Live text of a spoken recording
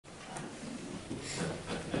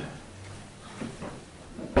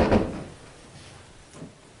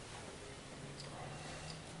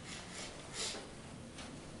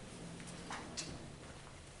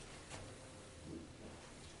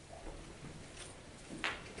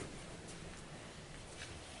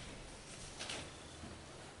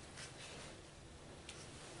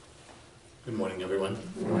Good morning, everyone.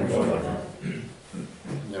 Good morning, Father.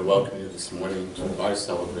 And I welcome you this morning to our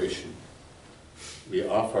celebration. We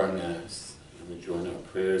offer our Mass and we join our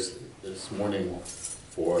prayers this morning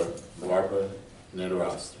for Barbara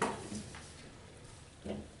Neteroster.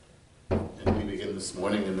 And we begin this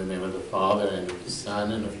morning in the name of the Father, and of the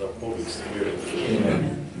Son, and of the Holy Spirit.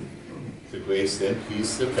 Amen. The grace and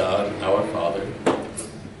peace of God, our Father,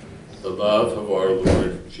 the love of our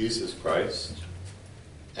Lord Jesus Christ,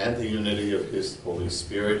 and the unity of His Holy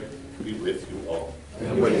Spirit be with you all.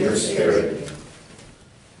 And with your spirit.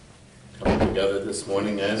 Coming together this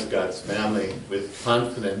morning as God's family with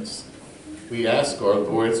confidence, we ask our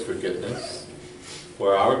Lord's forgiveness,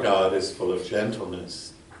 for our God is full of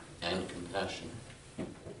gentleness and compassion.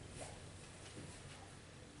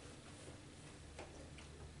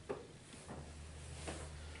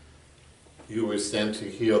 You were sent to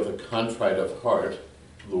heal the contrite of heart.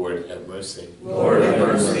 Lord, have mercy. Lord, have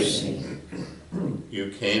mercy.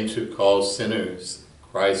 You came to call sinners.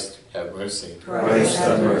 Christ, have mercy. Christ,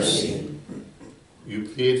 have mercy. You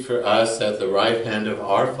plead for us at the right hand of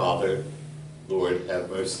our Father. Lord,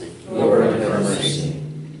 have mercy. Lord, have mercy.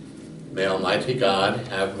 May Almighty God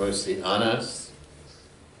have mercy on us,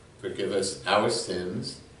 forgive us our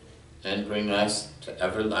sins, and bring us to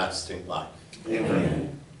everlasting life.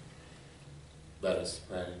 Amen. Let us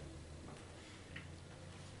pray.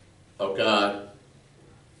 O God,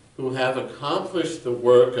 who have accomplished the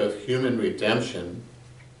work of human redemption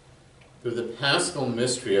through the paschal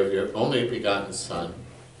mystery of your only begotten Son,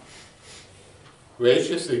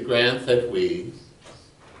 graciously grant that we,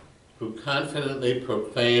 who confidently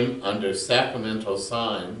proclaim under sacramental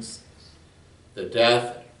signs the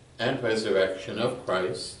death and resurrection of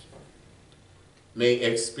Christ, may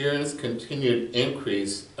experience continued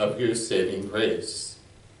increase of your saving grace.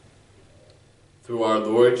 Through our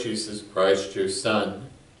Lord Jesus Christ, your Son,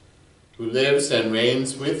 who lives and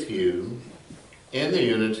reigns with you in the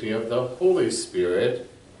unity of the Holy Spirit,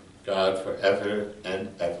 God forever and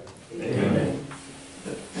ever. Amen.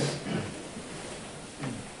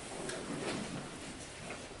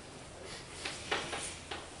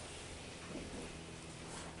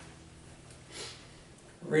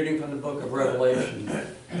 Reading from the book of Revelation.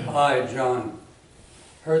 I, John,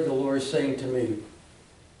 heard the Lord saying to me,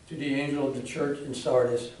 to the angel of the church in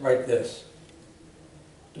Sardis, write this: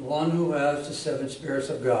 the one who has the 7 spirits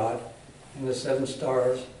of God and the 7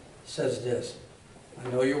 stars says this: I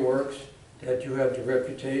know your works, that you have the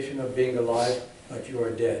reputation of being alive, but you are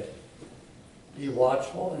dead. Be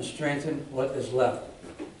watchful and strengthen what is left,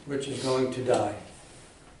 which is going to die.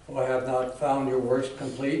 For I have not found your works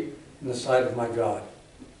complete in the sight of my God.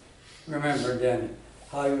 Remember then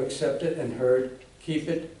how you accepted and heard, keep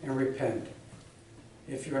it and repent.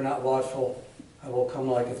 If you are not watchful, I will come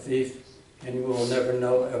like a thief, and you will never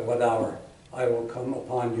know at what hour I will come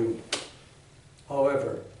upon you.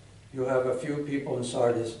 However, you have a few people in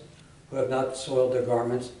Sardis who have not soiled their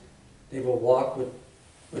garments. They will walk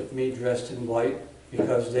with me dressed in white,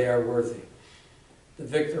 because they are worthy. The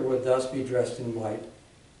victor will thus be dressed in white,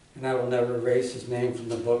 and I will never erase his name from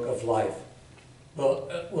the book of life.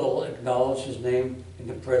 Will acknowledge his name in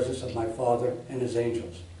the presence of my Father and his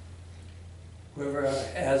angels. Whoever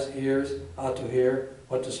has ears ought to hear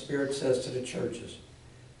what the Spirit says to the churches.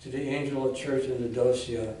 To the angel of the church in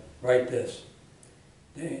Laodicea, write this: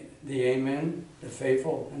 the Amen, the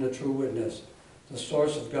faithful and the true witness, the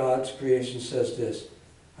source of God's creation says this: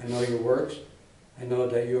 I know your works. I know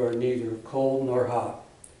that you are neither cold nor hot.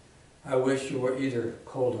 I wish you were either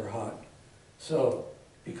cold or hot. So,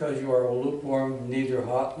 because you are lukewarm, neither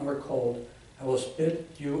hot nor cold, I will spit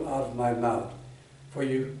you out of my mouth. For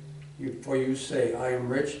you say, I am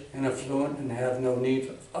rich and affluent and have no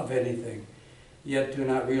need of anything, yet do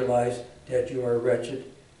not realize that you are wretched,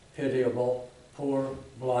 pitiable, poor,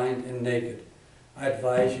 blind, and naked. I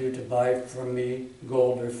advise you to buy from me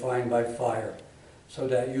gold refined by fire, so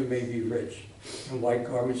that you may be rich, and white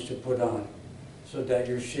garments to put on, so that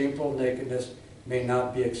your shameful nakedness may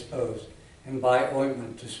not be exposed, and buy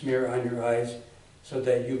ointment to smear on your eyes, so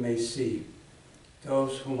that you may see.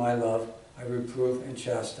 Those whom I love, I reprove and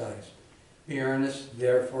chastise. Be earnest,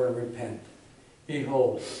 therefore, and repent.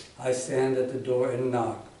 Behold, I stand at the door and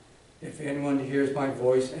knock. If anyone hears my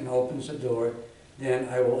voice and opens the door, then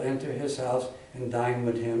I will enter his house and dine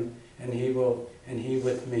with him, and he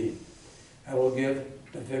with me. I will give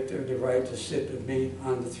the victor the right to sit with me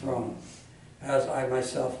on the throne, as I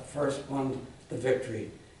myself first won the victory,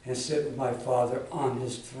 and sit with my Father on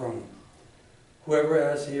his throne. Whoever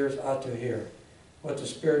has ears ought to hear what the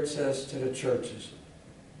Spirit says to the churches.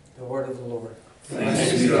 The word of the Lord.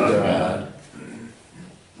 Thanks be to God.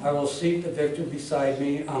 I will seat the victor beside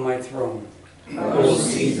me on my throne, I will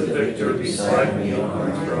seek the victor beside me on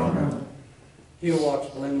my throne. He who walks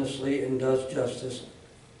blamelessly and does justice,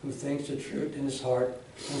 who thinks the truth in his heart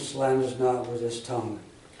and slanders not with his tongue.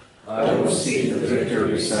 I will seek the victor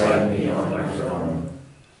beside me on my throne.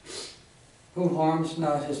 Who harms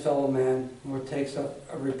not his fellow man, nor takes up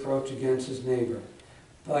a reproach against his neighbor,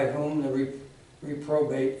 by whom the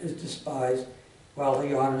reprobate is despised, while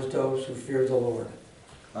he honors those who fear the Lord.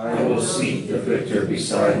 I will seek the victor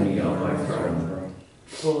beside me on my throne.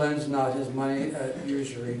 Who lends not his money at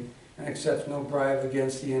usury, and accepts no bribe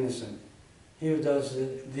against the innocent. He who does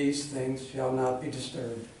these things shall not be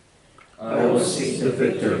disturbed. I will seek the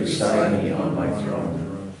victor beside me on my throne.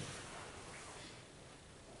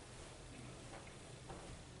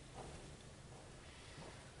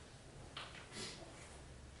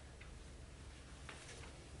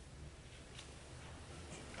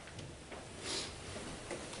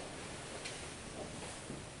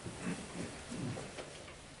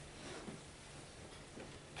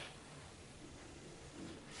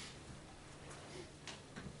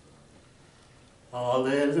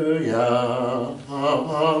 Hallelujah,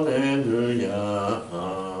 hallelujah,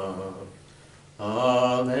 hallelujah.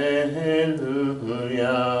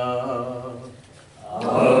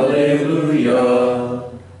 Hallelujah,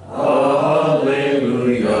 hallelujah,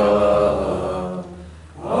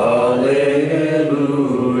 hallelujah.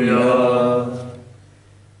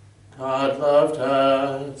 God loved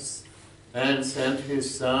us and sent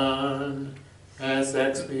his Son as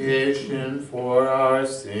expiation for our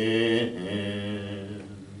sins.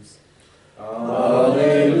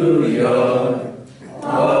 Hallelujah,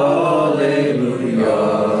 hallelujah,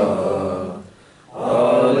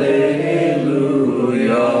 hallelujah.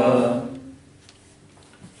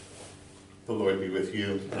 The Lord be with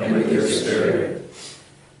you. And with your spirit.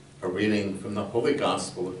 A reading from the Holy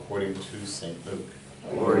Gospel according to St. Luke.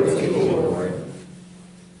 Glory to you, Lord.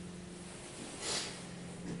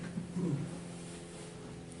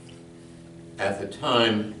 At the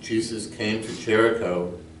time, Jesus came to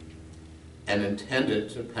Jericho and intended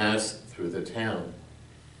to pass through the town.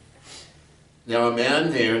 Now a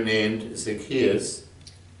man there named Zacchaeus,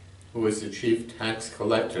 who was the chief tax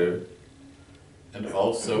collector and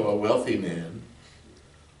also a wealthy man,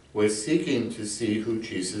 was seeking to see who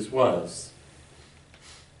Jesus was,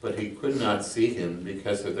 but he could not see him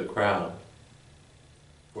because of the crowd,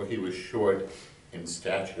 for he was short in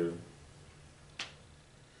stature.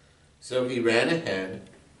 So he ran ahead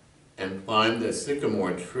and climbed a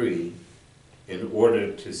sycamore tree in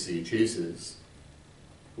order to see Jesus,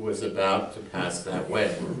 who was about to pass that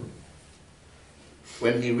way.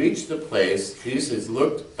 When he reached the place, Jesus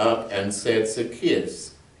looked up and said,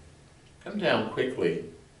 "Zacchaeus, come down quickly,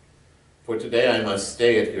 for today I must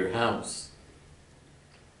stay at your house."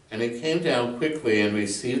 And he came down quickly and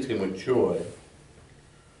received him with joy.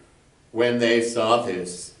 When they saw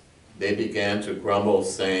this, they began to grumble,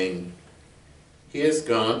 saying, "He has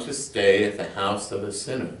gone to stay at the house of a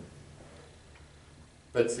sinner."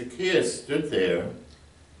 But Zacchaeus stood there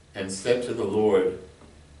and said to the Lord,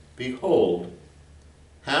 "Behold,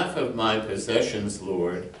 half of my possessions,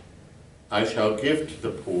 Lord, I shall give to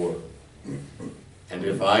the poor. And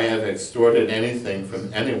if I have extorted anything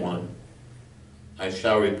from anyone, I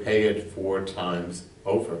shall repay it 4 times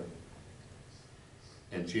over."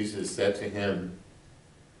 And Jesus said to him,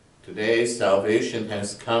 "Today salvation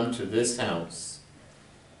has come to this house,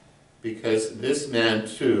 because this man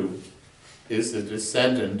too is the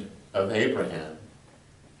descendant of Abraham.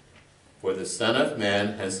 For the Son of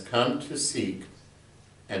Man has come to seek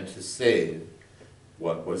and to save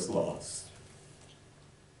what was lost."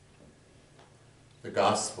 The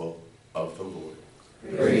Gospel of the Lord.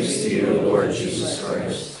 Praise to you, Lord Jesus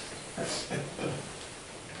Christ.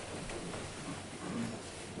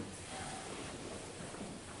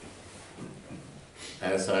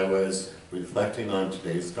 As I was reflecting on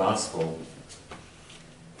today's Gospel,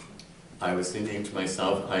 I was thinking to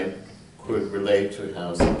myself I could relate to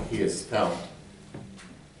how Zacchaeus felt.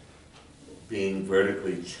 Being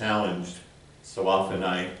vertically challenged, so often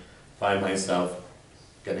I find myself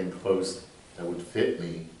getting clothes that would fit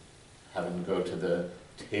me, having to go to the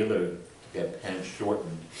tailor to get pants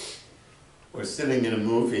shortened, or sitting in a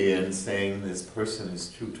movie and saying this person is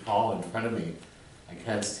too tall in front of me, I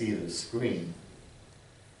can't see the screen.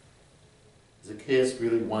 Zacchaeus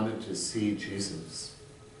really wanted to see Jesus,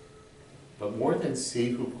 but more than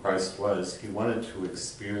see who Christ was, he wanted to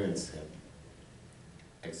experience him.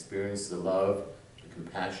 Experience the love, the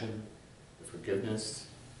compassion, the forgiveness,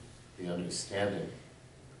 the understanding.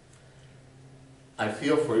 I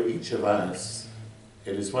feel for each of us,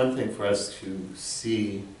 it is one thing for us to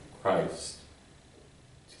see Christ,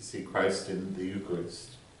 to see Christ in the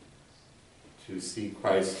Eucharist, to see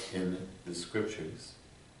Christ in the Scriptures.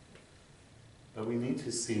 But we need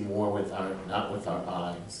to see more with not with our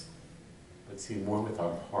eyes, but see more with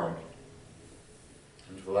our heart,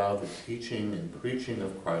 and to allow the teaching and preaching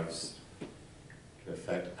of Christ to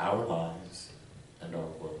affect our lives and our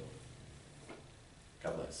world.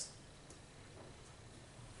 God bless.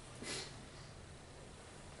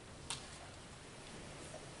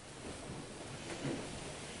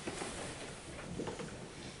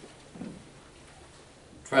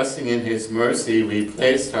 Trusting in His mercy, we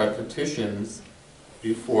placed our petitions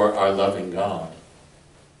before our loving God.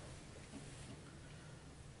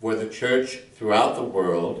 For the Church throughout the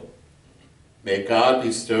world, may God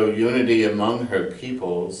bestow unity among her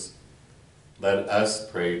peoples. Let us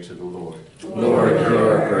pray to the Lord. Lord,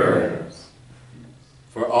 hear our prayers.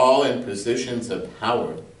 For all in positions of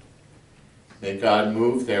power, may God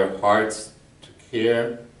move their hearts to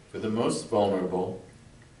care for the most vulnerable,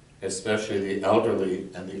 especially the elderly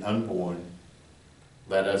and the unborn.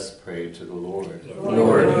 Let us pray to the Lord.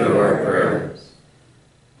 Lord, hear our prayers.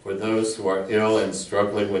 For those who are ill and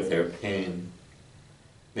struggling with their pain,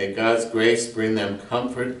 may God's grace bring them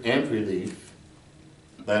comfort and relief.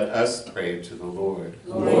 Let us pray to the Lord.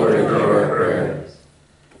 Lord, hear our prayers.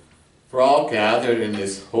 For all gathered in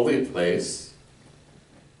this holy place,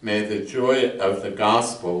 may the joy of the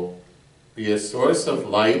gospel be a source of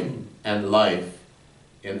light and life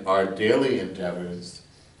in our daily endeavors.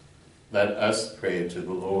 Let us pray to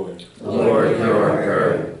the Lord. Lord, hear our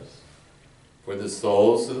prayers. For the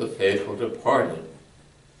souls of the faithful departed,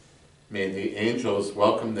 may the angels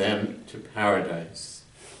welcome them to paradise.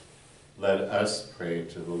 Let us pray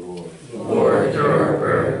to the Lord. Lord, hear our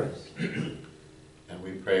prayers. And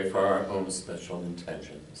we pray for our own special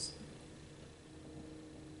intentions.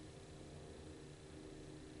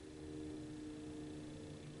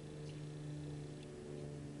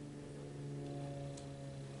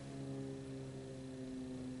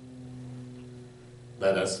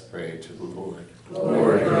 Let us pray to the Lord.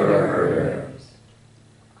 Lord, hear our prayers.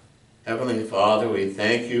 Heavenly Father, we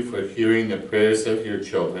thank you for hearing the prayers of your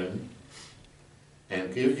children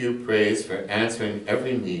and give you praise for answering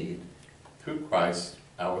every need through Christ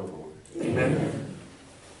our Lord. Amen.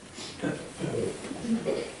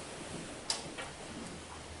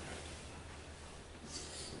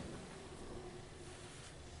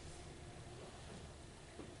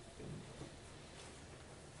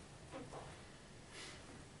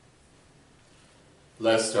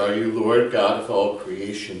 Blessed are you, Lord God of all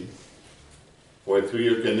creation, for through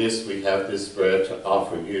your goodness we have this bread to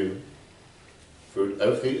offer you, fruit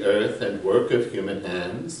of the earth and work of human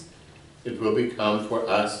hands. It will become for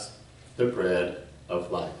us the bread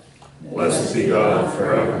of life. Blessed be God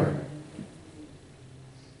forever.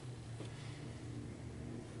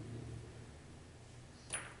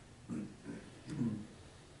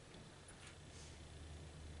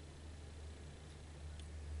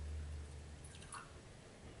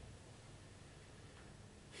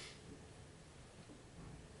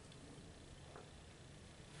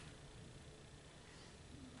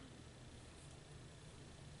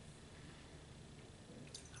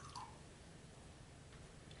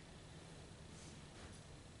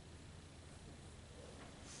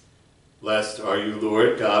 Blessed are you,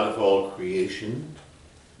 Lord God of all creation,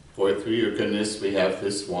 for through your goodness we have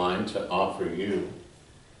this wine to offer you,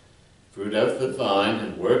 fruit of the vine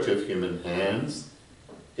and work of human hands.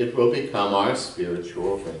 It will become our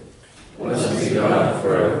spiritual drink. Blessed be God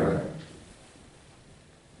forever.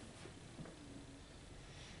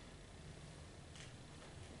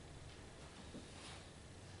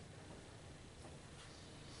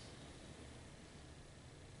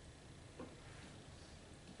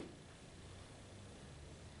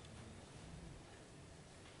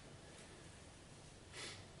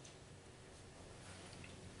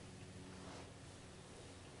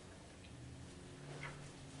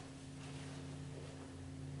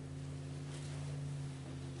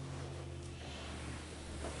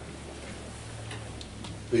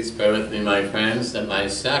 Please bear with me, my friends, that my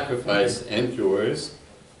sacrifice and yours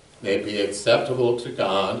may be acceptable to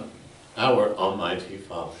God, our Almighty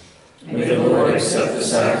Father. May the Lord accept the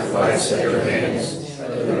sacrifice at your hands, for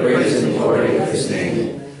the praise and glory of his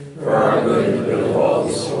name, for our good and the good of all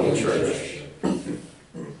his holy church.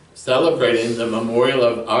 Celebrating the memorial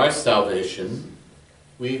of our salvation,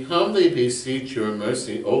 we humbly beseech your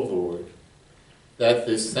mercy, O Lord, that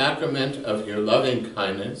this sacrament of your loving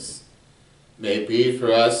kindness may be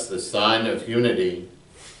for us the sign of unity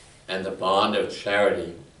and the bond of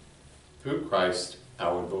charity, through Christ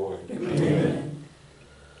our Lord. Amen.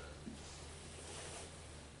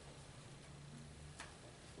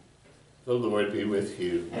 The Lord be with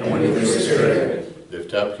you. And with your spirit.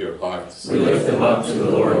 Lift up your hearts. We lift them up to the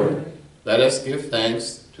Lord. Let us give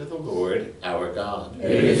thanks to the Lord our God.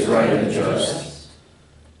 It is right and just.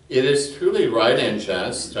 It is truly right and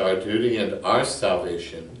just, our duty and our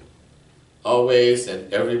salvation, always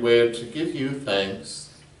and everywhere to give you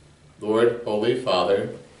thanks, Lord, Holy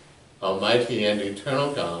Father, Almighty and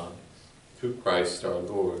eternal God, through Christ our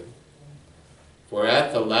Lord. For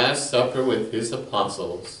at the Last Supper with his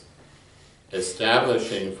apostles,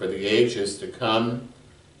 establishing for the ages to come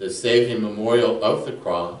the saving memorial of the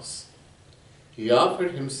cross, he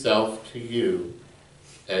offered himself to you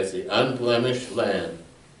as the unblemished Lamb,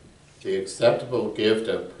 the acceptable gift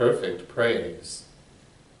of perfect praise.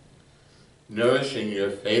 Nourishing your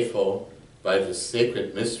faithful by the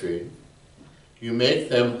sacred mystery, you make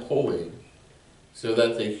them holy, so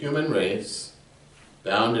that the human race,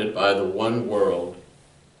 bounded by the one world,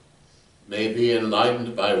 may be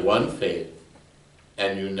enlightened by one faith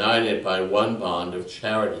and united by one bond of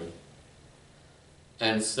charity.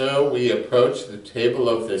 And so we approach the table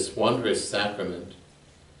of this wondrous sacrament,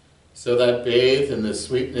 so that bathed in the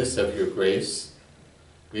sweetness of your grace,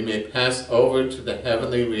 we may pass over to the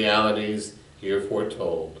heavenly realities here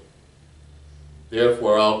foretold.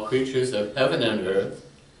 Therefore all creatures of heaven and earth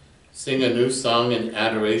sing a new song in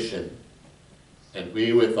adoration, and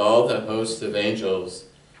we with all the host of angels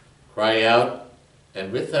cry out,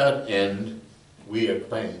 and without end we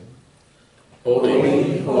acclaim.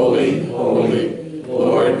 Holy, holy, holy,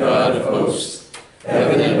 Lord God of hosts,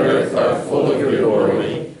 heaven and earth are full of your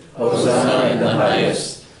glory. Hosanna in the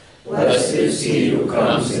highest. Blessed is he who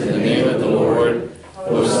comes in the name of the Lord.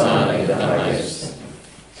 Hosanna in the highest.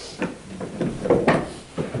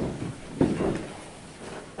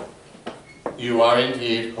 You are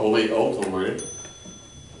indeed holy, O Lord,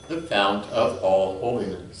 the fount of all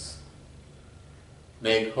holiness.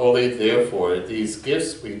 Make holy, therefore, these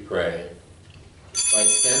gifts, we pray, by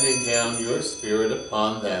sending down your Spirit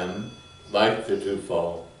upon them like the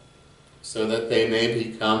dewfall, so that they may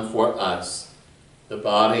become for us the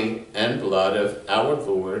body and blood of our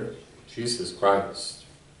Lord Jesus Christ.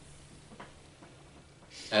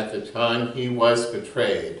 At the time he was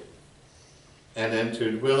betrayed and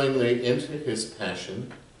entered willingly into his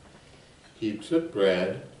passion, he took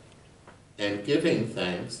bread and, giving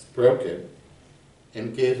thanks, broke it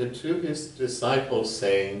and gave it to his disciples,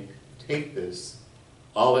 saying, "Take this,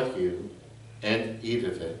 all of you, and eat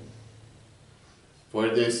of it. For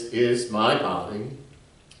this is my body,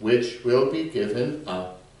 which will be given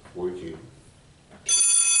up for you."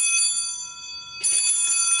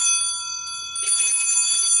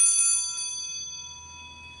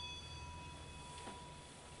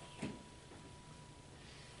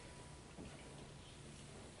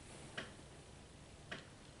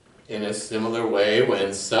 In a similar way,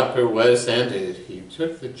 when supper was ended, he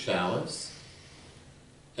took the chalice,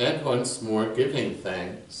 and once more giving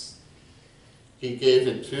thanks, he gave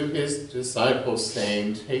it to his disciples,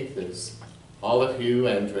 saying, "Take this, all of you,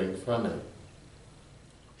 and drink from it.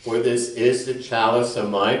 For this is the chalice of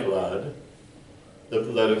my blood, the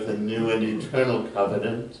blood of the new and eternal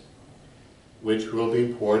covenant, which will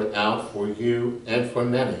be poured out for you and for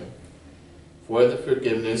many, for the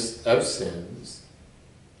forgiveness of sins.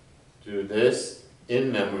 Do this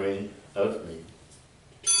in memory of me."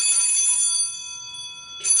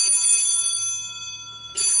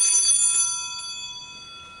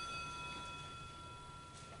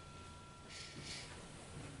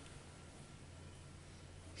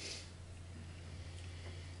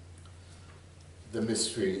 The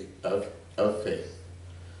mystery of faith.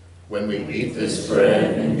 When we eat this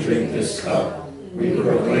bread and drink this cup, we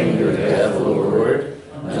proclaim your death, O Lord,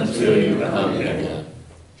 until you come again.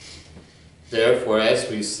 Therefore, as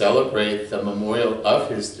we celebrate the memorial of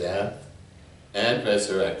his death and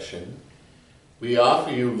resurrection, we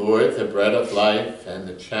offer you, Lord, the bread of life and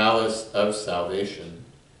the chalice of salvation,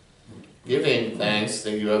 giving thanks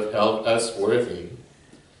that you have held us worthy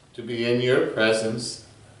to be in your presence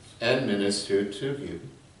and minister to you.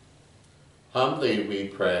 Humbly we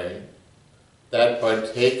pray that,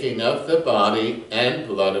 partaking of the body and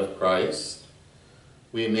blood of Christ,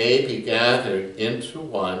 we may be gathered into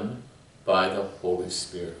one by the Holy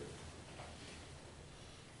Spirit.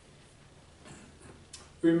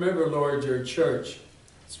 Remember, Lord, your church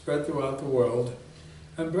spread throughout the world,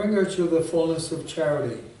 and bring her to the fullness of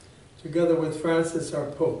charity, together with Francis,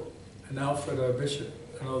 our Pope, and Alfred, our Bishop,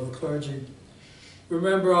 and all the clergy.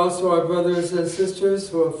 Remember also our brothers and sisters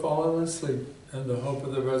who have fallen asleep in the hope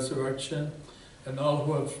of the resurrection, and all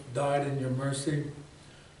who have died in your mercy.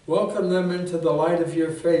 Welcome them into the light of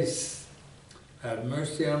your face. Have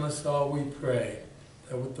mercy on us all, we pray,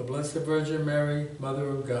 that with the Blessed Virgin Mary, Mother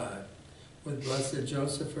of God, with Blessed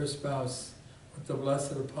Joseph, her spouse, with the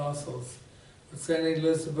blessed apostles, with Saint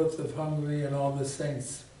Elizabeth of Hungary and all the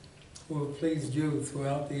saints who have pleased you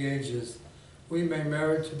throughout the ages, we may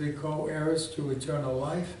merit to be co-heirs to eternal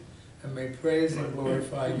life and may praise and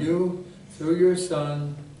glorify you through your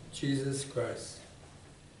Son, Jesus Christ.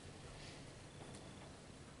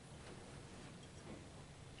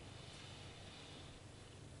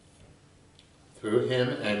 Through him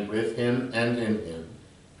and with him and in him,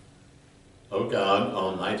 O God,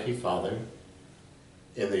 Almighty Father,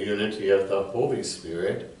 in the unity of the Holy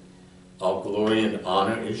Spirit, all glory and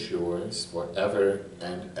honor is yours forever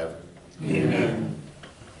and ever. Amen.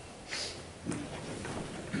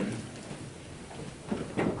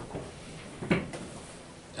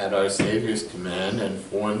 At our Savior's command and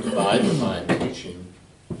formed by divine teaching,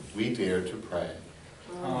 we dare to pray.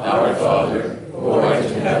 Our Father, who art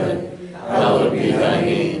in heaven, hallowed be thy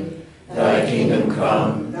name. Thy kingdom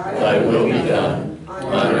come, thy will be done,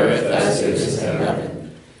 on earth as it is in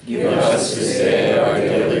heaven. Give us this day our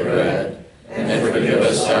daily bread, and forgive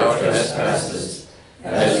us our trespasses,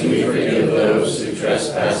 as we forgive those who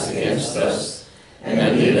trespass against us.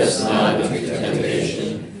 And lead us not into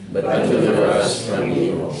temptation, but deliver us from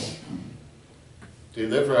evil.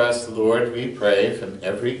 Deliver us, Lord, we pray, from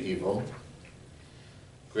every evil.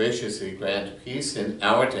 Graciously grant peace in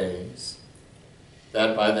our days,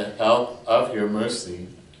 that by the help of your mercy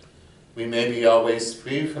we may be always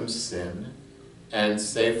free from sin and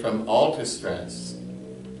safe from all distress,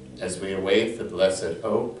 as we await the blessed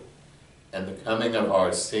hope and the coming of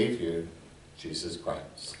our Savior, Jesus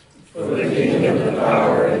Christ. For the kingdom, the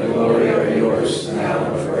power, and the glory are yours, now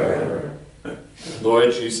and forever.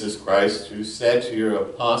 Lord Jesus Christ, who said to your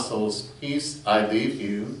apostles, "Peace I leave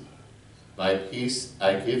you, my peace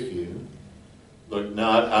I give you," look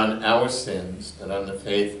not on our sins, but on the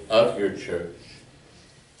faith of your church,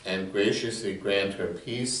 and graciously grant her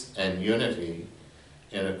peace and unity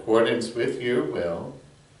in accordance with your will,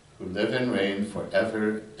 who live and reign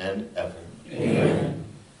forever and ever. Amen.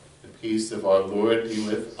 The peace of our Lord be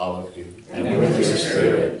with all of you. And with your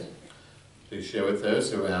spirit. Please share with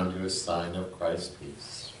those around you a sign of Christ's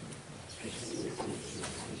peace.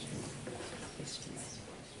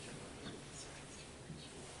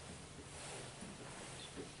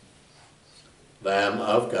 Lamb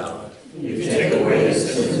of God, You take away the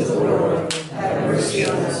sins of the world, have mercy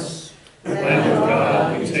on us. Lamb of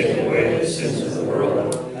God, you take away the sins of the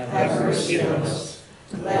world, have mercy on us.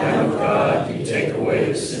 Lamb of God, you take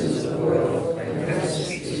away the sins of the world, and grant us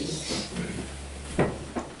peace.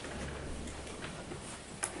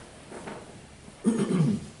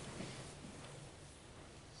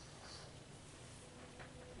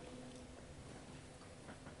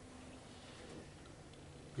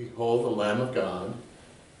 behold the Lamb of God.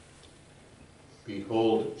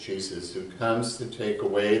 Behold Jesus, who comes to take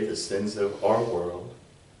away the sins of our world.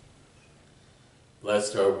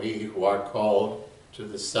 Blessed are we who are called to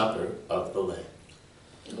the supper of the Lamb.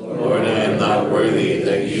 Lord, I am not worthy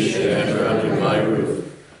that you should enter under my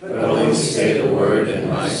roof, but only say the word and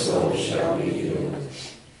my soul shall be healed.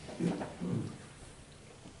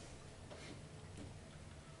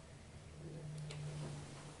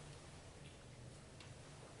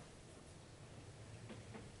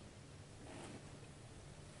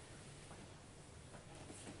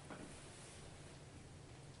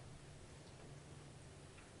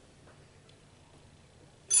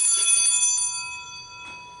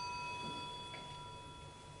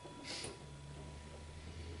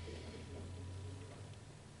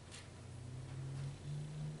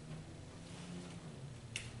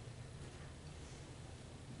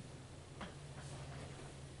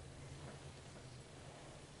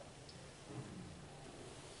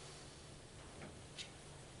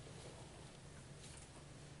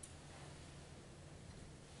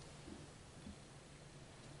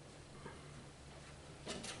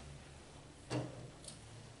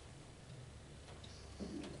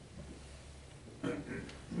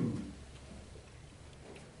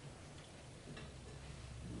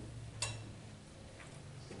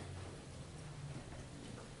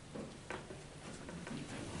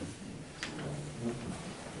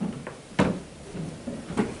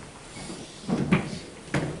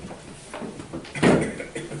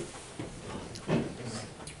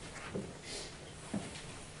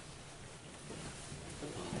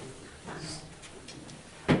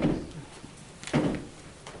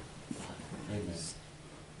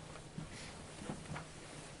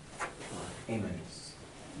 Amen.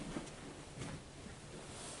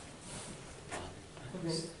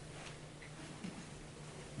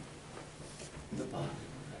 The body.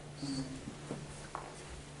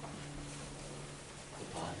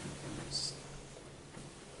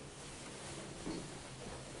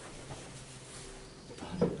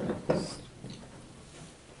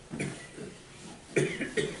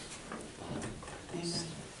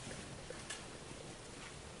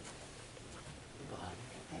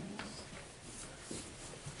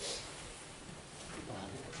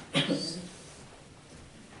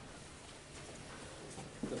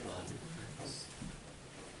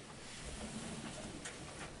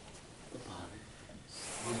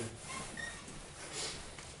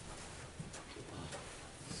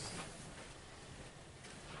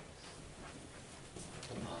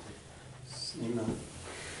 Amen.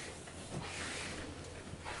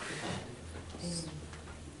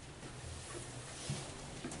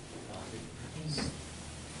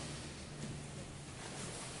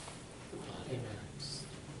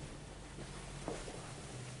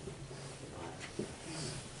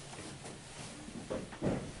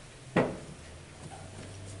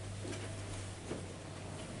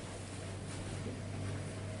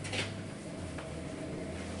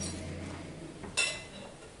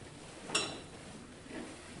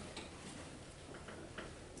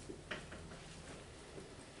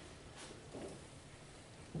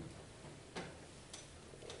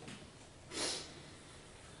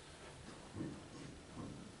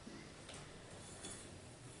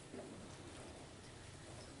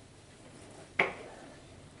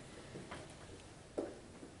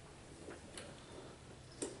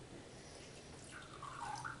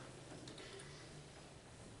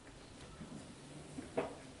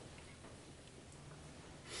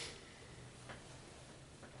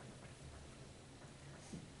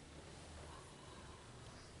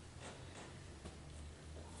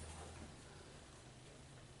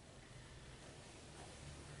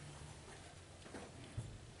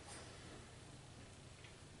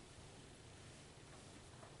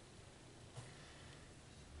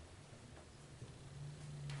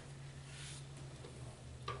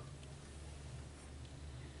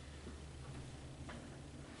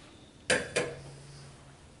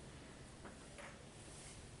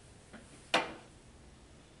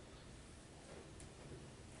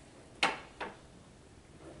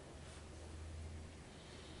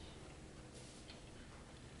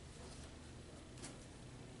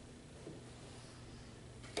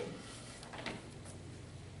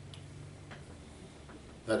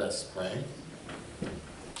 Let us pray.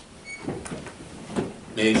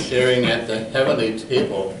 May sharing at the heavenly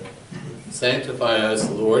table sanctify us,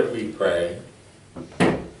 Lord, we pray,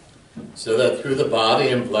 so that through the body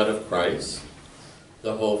and blood of Christ,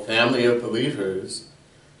 the whole family of believers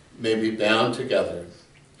may be bound together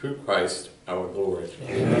through Christ our Lord.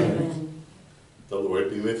 Amen. The Lord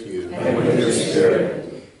be with you. And with your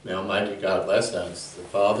spirit. May Almighty God bless us, the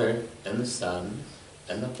Father, and the Son,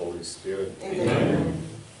 and the Holy Spirit. Amen.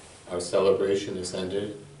 Our celebration is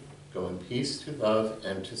ended. Go in peace to love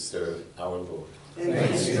and to serve our Lord.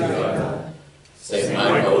 Thanks be to God. Saint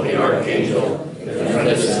Michael the Archangel, defend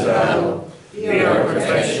us in battle. Be our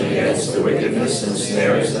protection against the wickedness and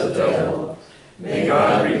snares of the devil. May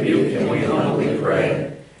God rebuke him, we humbly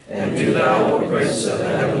pray. And do thou, O Prince of the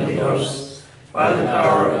heavenly hosts, by the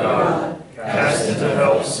power of God, cast into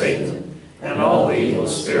hell Satan and all the evil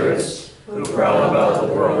spirits who prowl about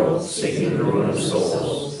the world seeking the ruin of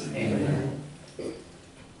souls.